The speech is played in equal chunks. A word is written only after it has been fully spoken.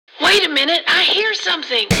Wait a minute, I hear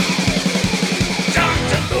something.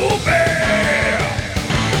 Dr. Movie!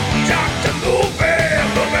 Dr. Movie!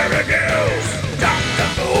 Blueberry News! Dr.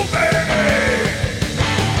 Movie!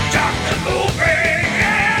 Dr. Movie!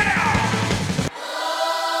 Yeah!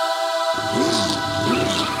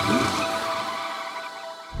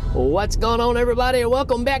 What's going on, everybody?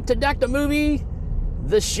 Welcome back to Dr. Movie,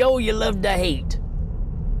 the show you love to hate.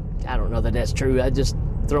 I don't know that that's true. I just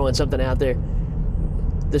throwing something out there.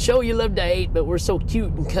 The show you love to hate, but we're so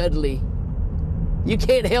cute and cuddly. You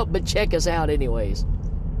can't help but check us out anyways.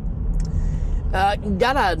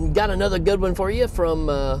 Got another good one for you from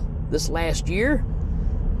this last year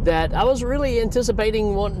that I was really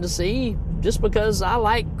anticipating wanting to see just because I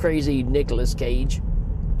like crazy Nicolas Cage.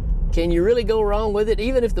 Can you really go wrong with it?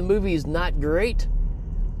 Even if the movie is not great,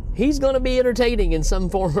 he's going to be entertaining in some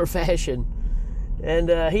form or fashion.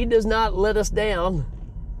 And he does not let us down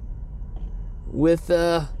with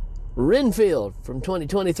Renfield from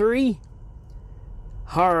 2023.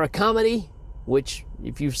 Horror comedy, which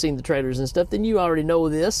if you've seen the trailers and stuff, then you already know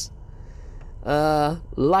this.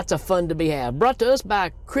 Lots of fun to be had. Brought to us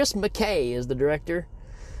by Chris McKay as the director.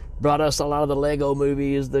 Brought us a lot of the Lego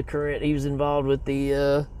movies. He was involved with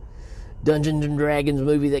the Dungeons and Dragons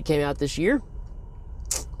movie that came out this year.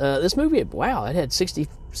 This movie, wow, it had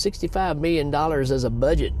 $65 million as a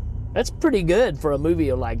budget. That's pretty good for a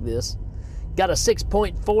movie like this. Got a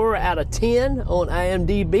 6.4 out of 10 on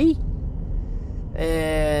IMDb.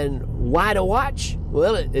 And why to watch?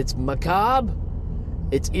 Well, it's macabre,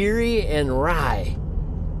 it's eerie, and wry.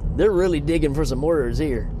 They're really digging for some orders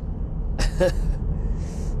here.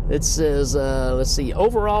 It says, let's see,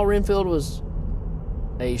 overall Renfield was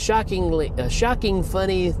a shocking,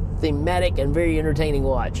 funny, thematic, and very entertaining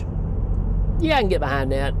watch. Yeah, I can get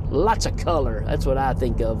behind that. Lots of color. That's what I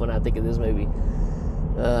think of when I think of this movie.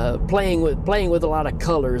 Playing with a lot of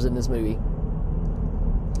colors in this movie.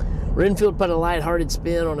 Renfield put a light-hearted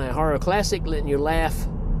spin on a horror classic, letting you laugh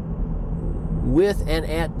with and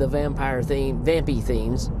at the vampy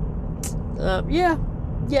themes. Yeah.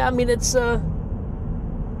 I mean, it's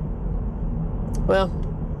well,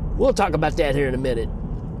 we'll talk about that here in a minute,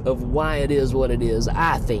 of why it is what it is.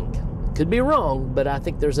 I think could be wrong, but I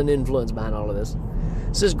think there's an influence behind all of this.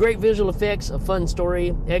 It says great visual effects, a fun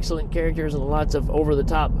story, excellent characters, and lots of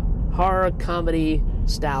over-the-top horror comedy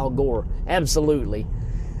style gore. Absolutely.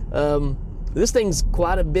 This thing's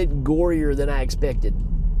quite a bit gorier than I expected,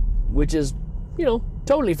 which is,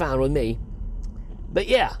 totally fine with me. But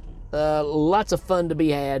yeah, lots of fun to be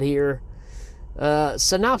had here.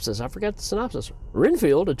 Synopsis. I forgot the synopsis.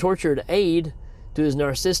 Renfield, a tortured aide to his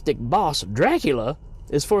narcissistic boss, Dracula,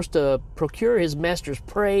 is forced to procure his master's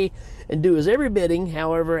prey and do his every bidding.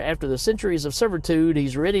 However, after the centuries of servitude,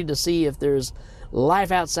 he's ready to see if there's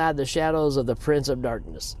life outside the shadows of the Prince of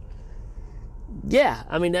Darkness. Yeah,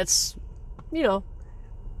 I mean, that's,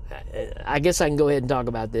 I guess I can go ahead and talk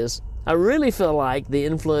about this. I really feel like the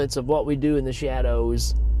influence of What We Do in the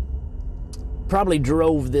Shadows probably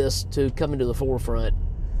drove this to come into the forefront.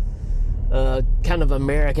 Kind of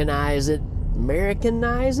Americanize it.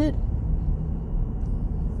 Americanize it?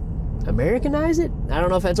 I don't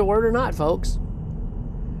know if that's a word or not, folks.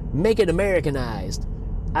 Make it Americanized.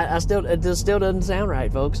 It just still doesn't sound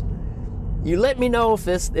right, folks. You let me know if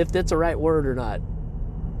that's a right word or not.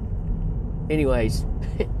 Anyways,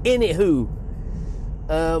 anywho,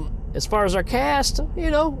 as far as our cast,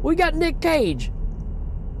 we got Nick Cage.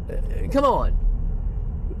 Come on.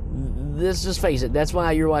 Let's just face it. That's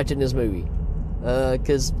why you're watching this movie.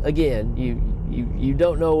 Because again, you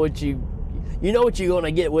don't know what you know what you're going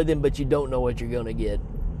to get with him, but you don't know what you're going to get.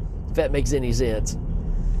 If that makes any sense.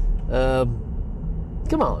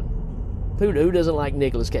 Come on. Who doesn't like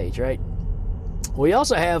Nicolas Cage, right? We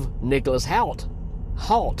also have Nicholas Hoult.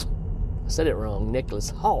 I said it wrong.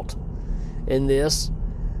 Nicholas Hoult in this.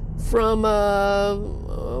 From,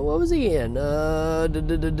 what was he in?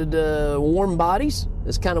 Warm Bodies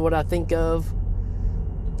is kind of what I think of.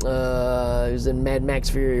 He was in Mad Max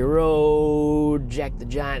Fury Road, Jack the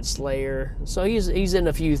Giant Slayer. So he's in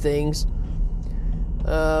a few things.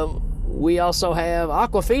 We also have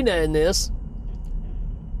Awkwafina in this.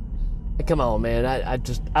 Come on, man.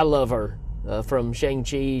 I love her. From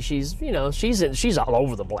Shang-Chi. She's all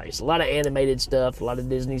over the place. A lot of animated stuff, a lot of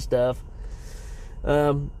Disney stuff.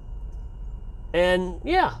 And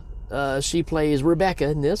yeah, she plays Rebecca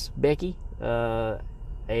in this, Becky, a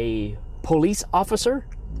police officer.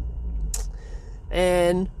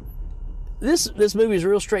 And this movie is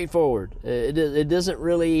real straightforward. It doesn't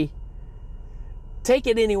really take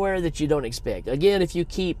it anywhere that you don't expect. Again, if you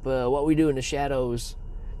keep What We Do in the Shadows,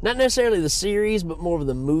 not necessarily the series, but more of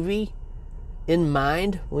the movie, in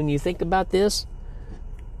mind when you think about this.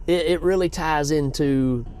 It really ties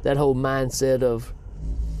into that whole mindset of,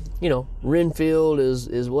 Renfield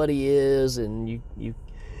is what he is, and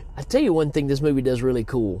I tell you one thing this movie does really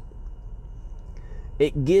cool.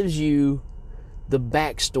 It gives you the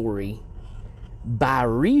backstory by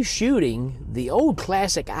reshooting the old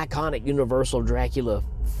classic iconic Universal Dracula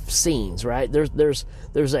scenes, right?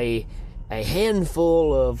 There's a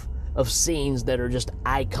handful of scenes that are just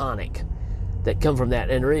iconic that come from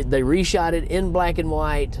that, and they reshot it in black and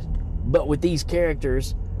white, but with these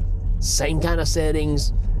characters, same kind of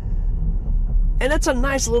settings, and that's a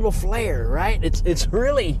nice little flair, right? It's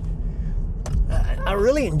really, I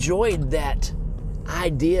really enjoyed that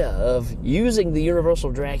idea of using the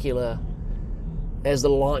Universal Dracula as the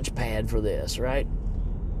launch pad for this, right?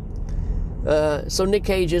 So Nick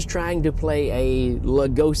Cage is trying to play a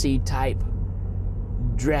Lugosi type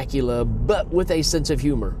Dracula, but with a sense of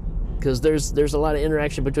humor, because there's a lot of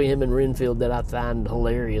interaction between him and Renfield that I find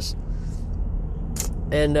hilarious.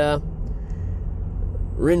 And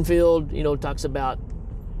Renfield, talks about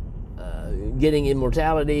getting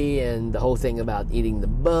immortality and the whole thing about eating the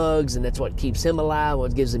bugs, and that's what keeps him alive.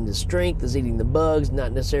 What gives him the strength is eating the bugs,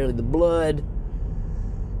 not necessarily the blood.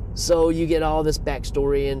 So you get all this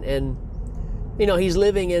backstory, and he's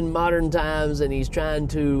living in modern times, and he's trying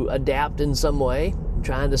to adapt in some way,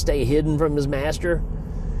 trying to stay hidden from his master.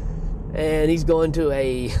 And he's going to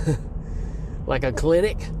a like a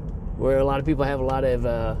clinic where a lot of people have a lot of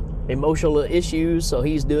emotional issues, so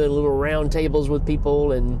he's doing little round tables with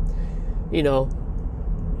people, and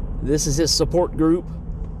this is his support group,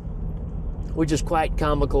 which is quite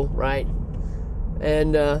comical, right?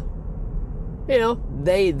 And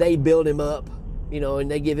they build him up,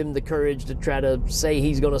 and they give him the courage to try to say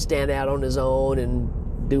he's going to stand out on his own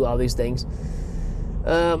and do all these things.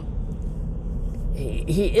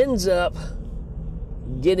 He ends up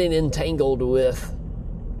getting entangled with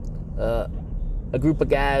a group of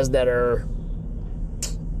guys that are,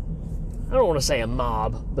 I don't want to say a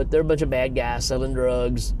mob, but they're a bunch of bad guys selling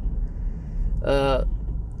drugs.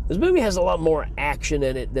 This movie has a lot more action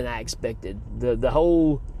in it than I expected. The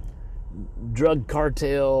whole drug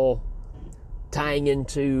cartel tying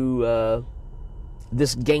into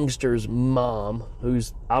this gangster's mom,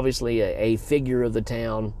 who's obviously a figure of the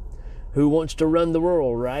town, who wants to run the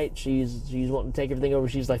world, right? She's wanting to take everything over.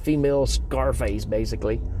 She's like female Scarface,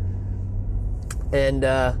 basically. And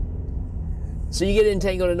so you get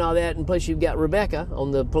entangled in all that, and plus you've got Rebecca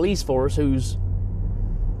on the police force, who's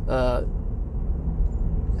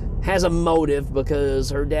has a motive because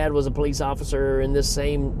her dad was a police officer in this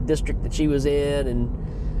same district that she was in,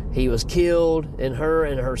 and he was killed, and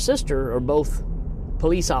her sister are both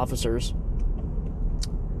police officers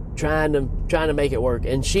trying to make it work.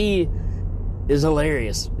 And she is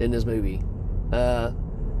hilarious in this movie.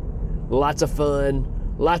 Lots of fun,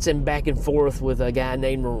 lots of back and forth with a guy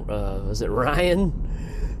named is it Ryan,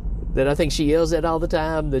 that I think she yells at all the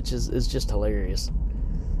time, which is just hilarious.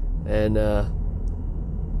 And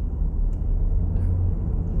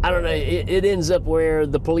I don't know, it ends up where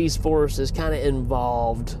the police force is kind of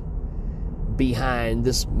involved behind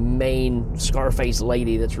this main Scarface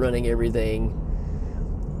lady that's running everything.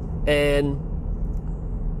 And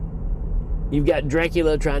you've got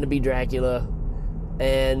Dracula trying to be Dracula,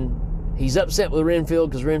 and he's upset with Renfield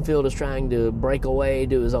because Renfield is trying to break away,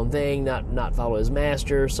 do his own thing, not follow his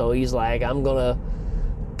master. So he's like, I'm gonna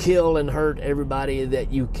kill and hurt everybody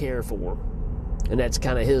that you care for. And that's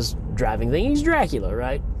kind of his driving thing. He's Dracula,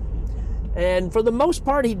 right? And for the most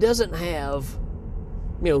part, he doesn't have,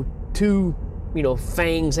 two,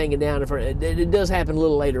 fangs hanging down in front. It does happen a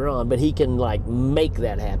little later on, but he can, make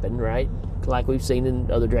that happen, right? Like we've seen in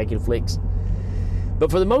other Dracula flicks. But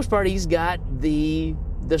for the most part, he's got the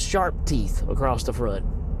sharp teeth across the front.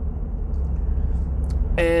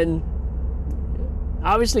 And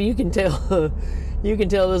obviously you can tell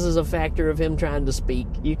this is a factor of him trying to speak.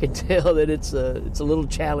 You can tell that it's a little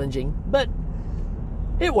challenging, but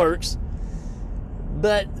it works.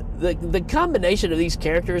 But the combination of these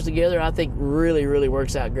characters together, I think, really, really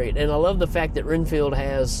works out great. And I love the fact that Renfield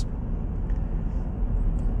has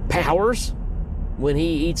powers. When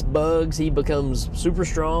he eats bugs, he becomes super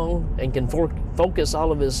strong and can focus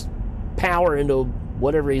all of his power into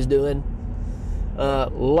whatever he's doing.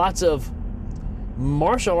 Lots of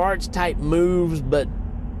martial arts type moves, but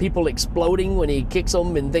people exploding when he kicks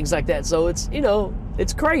them and things like that. So it's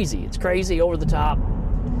crazy. It's crazy, over the top.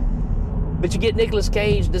 But you get Nicolas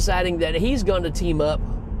Cage deciding that he's going to team up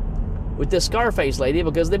with this Scarface lady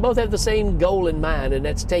because they both have the same goal in mind, and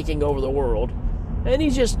that's taking over the world. And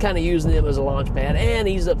he's just kind of using them as a launch pad, and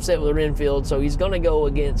he's upset with Renfield, so he's going to go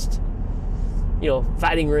against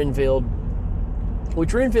fighting Renfield,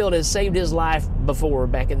 which Renfield has saved his life before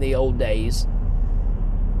back in the old days.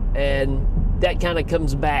 And that kind of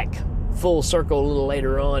comes back full circle a little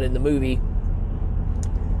later on in the movie.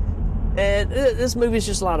 And this movie is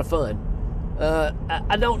just a lot of fun.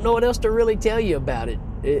 I don't know what else to really tell you about it.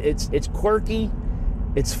 It's quirky,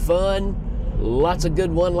 it's fun, lots of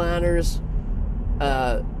good one-liners.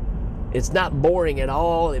 It's not boring at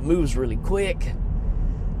all. It moves really quick.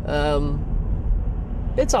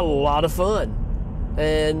 It's a lot of fun.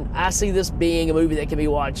 And I see this being a movie that can be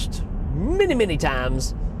watched many, many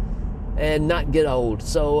times and not get old.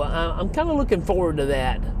 So I'm kind of looking forward to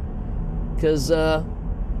that, because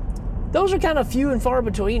those are kind of few and far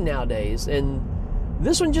between nowadays. And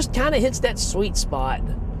this one just kind of hits that sweet spot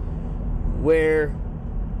where,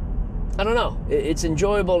 I don't know, it's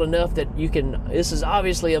enjoyable enough that you can, this is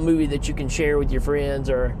obviously a movie that you can share with your friends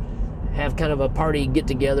or have kind of a party get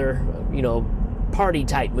together, party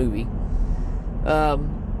type movie.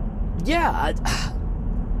 Yeah,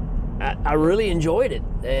 I really enjoyed it,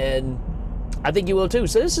 and I think you will too.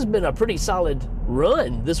 So this has been a pretty solid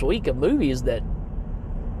run this week of movies that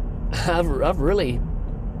I've really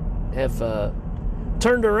have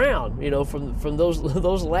turned around. From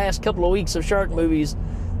those last couple of weeks of shark movies,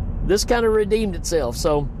 this kind of redeemed itself.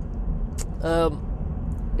 So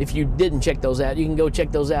if you didn't check those out, you can go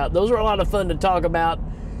check those out. Those are a lot of fun to talk about,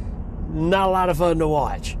 not a lot of fun to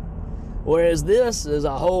watch. Whereas this is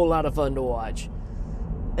a whole lot of fun to watch.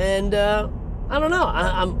 And I don't know,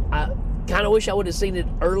 I kind of wish I would have seen it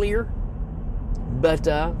earlier, but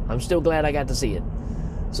I'm still glad I got to see it.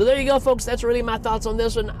 So there you go, folks. That's really my thoughts on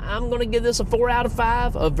this one. I'm going to give this a 4 out of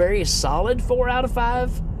 5, a very solid 4 out of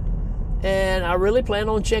 5. And I really plan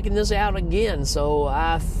on checking this out again. So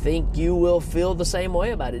I think you will feel the same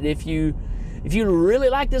way about it. If you really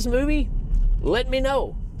like this movie, let me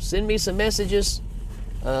know. Send me some messages.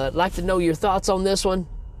 I'd like to know your thoughts on this one.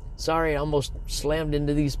 Sorry, I almost slammed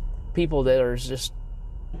into these people that are just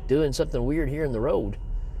doing something weird here in the road.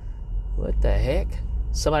 What the heck?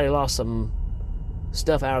 Somebody lost some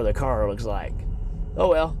stuff out of their car, looks like. Oh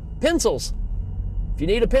well. Pencils. If you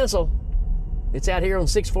need a pencil, it's out here on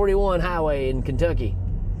 641 Highway in Kentucky.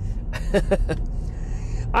 All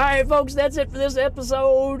right, folks, that's it for this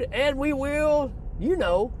episode, and we will,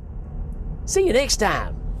 see you next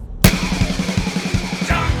time.